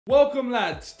Welcome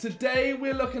lads, today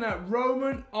we're looking at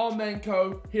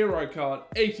Eremenko hero card,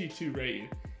 82 rated.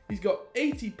 He's got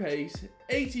 80 pace,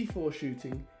 84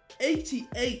 shooting,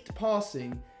 88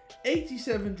 passing,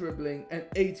 87 dribbling and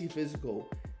 80 physical.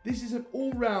 This is an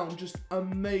all-round just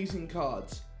amazing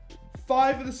cards.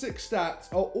 5 of the 6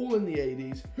 stats are all in the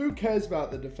 80s, who cares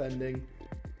about the defending?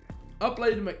 I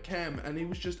played him at Chem and he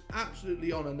was just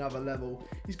absolutely on another level.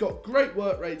 He's got great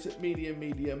work rates at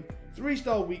medium,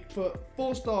 3-star weak foot,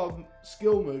 4-star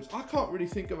skill moves. I can't really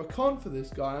think of a con for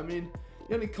this guy. I mean,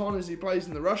 the only con is he plays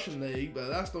in the Russian league, but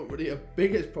that's not really a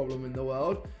biggest problem in the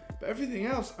world. But everything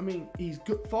else, I mean, he's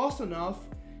good, fast enough,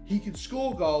 he can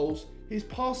score goals, his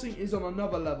passing is on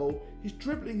another level, his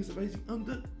dribbling is amazing, and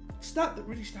the stat that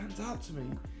really stands out to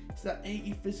me is that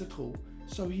 80 physical.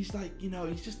 So he's like, you know,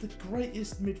 he's just the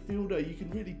greatest midfielder you can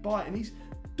really buy, and he's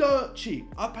dirt cheap.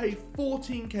 I paid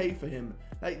 14k for him,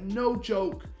 like no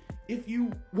joke. If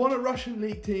you want a Russian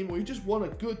league team or you just want a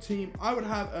good team, I would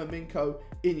have Eremenko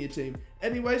in your team.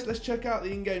 Anyways, let's check out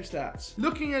the in-game stats.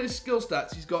 Looking at his skill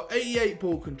stats, he's got 88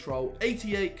 ball control,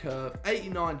 88 curve,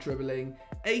 89 dribbling,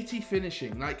 80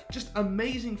 finishing, like just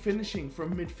amazing finishing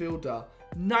from midfielder.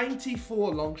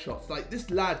 94 long shots, like this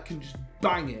lad can just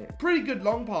bang it. Pretty good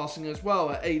long passing as well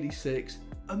at 86.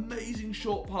 Amazing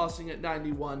short passing at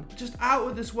 91. Just out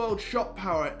of this world shot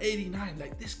power at 89.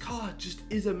 Like this card just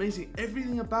is amazing.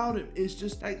 Everything about him is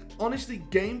just like, honestly,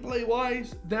 gameplay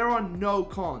wise, there are no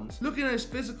cons. Looking at his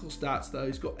physical stats though,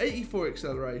 he's got 84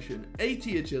 acceleration,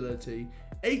 80 agility,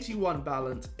 81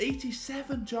 balance,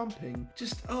 87 jumping.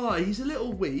 Just, he's a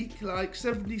little weak, like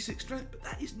 76 strength, but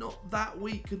that is not that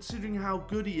weak considering how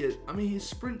good he is. I mean, his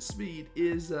sprint speed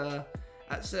is at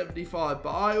 75,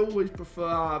 but I always prefer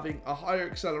having a higher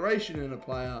acceleration in a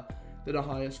player than a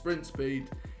higher sprint speed.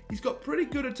 He's got pretty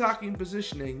good attacking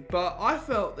positioning, but I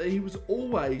felt that he was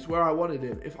always where I wanted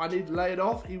him. If I needed to lay it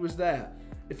off, he was there.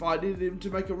 If I needed him to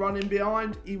make a run in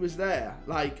behind, he was there.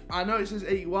 Like, I know it says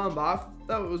 81, but I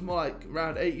thought it was more like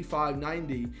around 85,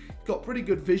 90. Got pretty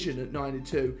good vision at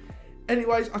 92.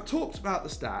 Anyways, I talked about the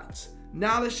stats.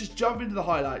 Now let's just jump into the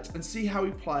highlights and see how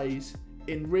he plays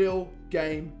in real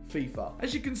game FIFA.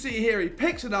 As you can see here, he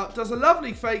picks it up, does a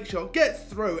lovely fake shot, gets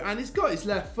through, and he's got his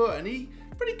left foot, and he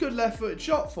pretty good left-footed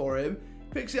shot for him.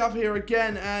 Picks it up here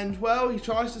again, and well, he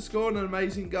tries to score an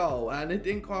amazing goal, and it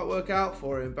didn't quite work out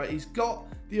for him, but he's got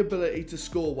the ability to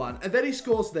score one. And then he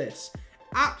scores this.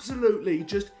 Absolutely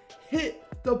just hit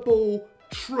the ball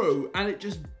true, and it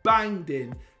just banged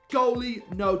in. Goalie,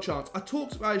 no chance. I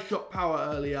talked about his shot power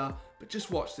earlier, but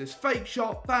just watch this. Fake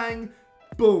shot, bang,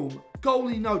 boom.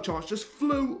 Goalie, no chance. Just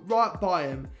flew right by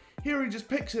him. Here he just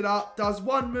picks it up, does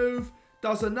one move,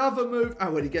 does another move,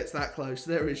 and when he gets that close,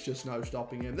 there is just no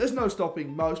stopping him. There's no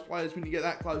stopping most players when you get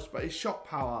that close, but his shot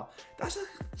power, that's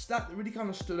a stat that really kind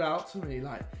of stood out to me.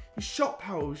 Like, his shot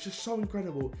power was just so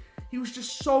incredible. He was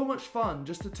just so much fun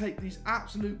just to take these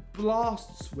absolute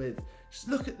blasts with. Just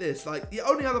look at this. Like, the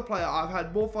only other player I've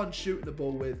had more fun shooting the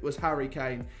ball with was Harry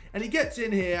Kane. And he gets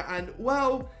in here and,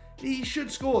 well, he should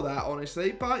score that,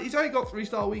 honestly, but he's only got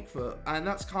 3-star weak foot, and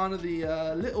that's kind of the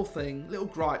little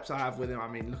gripes I have with him. I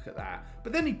mean, look at that.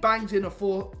 But then he bangs in a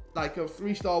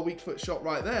 3-star weak foot shot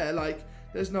right there, like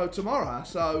there's no tomorrow.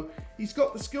 So he's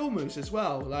got the skill moves as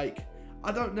well. Like,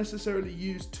 I don't necessarily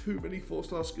use too many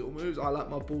 4-star skill moves. I like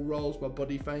my ball rolls, my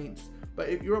body feints. But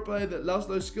if you're a player that loves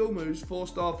those skill moves,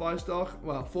 4-star, 5-star,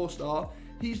 well, 4-star,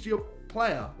 he's your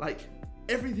player. Like,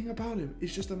 everything about him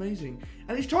is just amazing.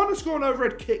 And he's trying to score an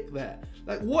overhead kick there.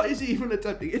 Like, what is he even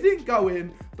attempting? It didn't go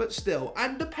in, but still.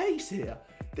 And the pace here.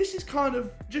 This is kind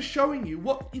of just showing you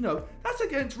what, you know, that's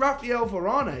against Rafael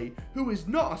Varane, who is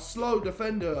not a slow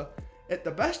defender at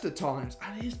the best of times.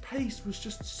 And his pace was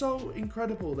just so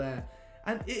incredible there.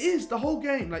 And it is the whole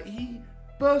game. Like, he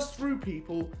bursts through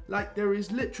people like there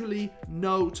is literally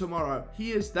no tomorrow.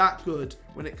 He is that good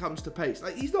when it comes to pace.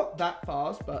 Like, he's not that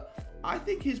fast, but I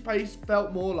think his pace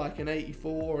felt more like an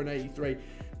 84 or an 83.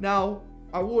 Now,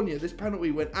 I warn you, this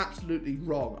penalty went absolutely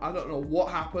wrong. I don't know what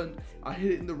happened. I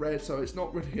hit it in the red, so it's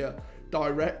not really a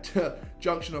direct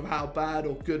junction of how bad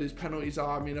or good his penalties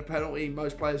are. I mean, a penalty,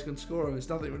 most players can score them. There's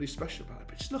nothing really special about it.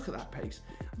 But just look at that pace.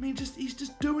 I mean, he's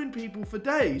just doing people for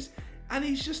days. And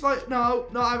he's just like, no,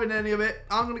 not having any of it.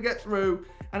 I'm going to get through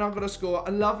and I'm going to score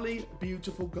a lovely,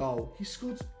 beautiful goal. He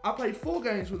scored, I played 4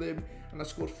 games with him and I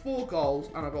scored 4 goals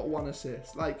and I got 1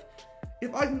 assist. Like,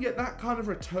 if I can get that kind of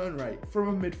return rate from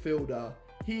a midfielder,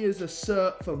 he is a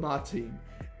cert for my team.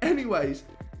 Anyways,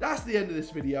 that's the end of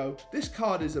this video. This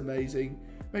card is amazing.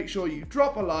 Make sure you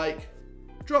drop a like,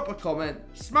 drop a comment,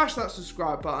 smash that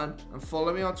subscribe button, and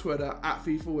follow me on Twitter at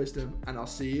FIFA Wisdom. And I'll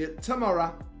see you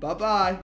tomorrow. Bye-bye.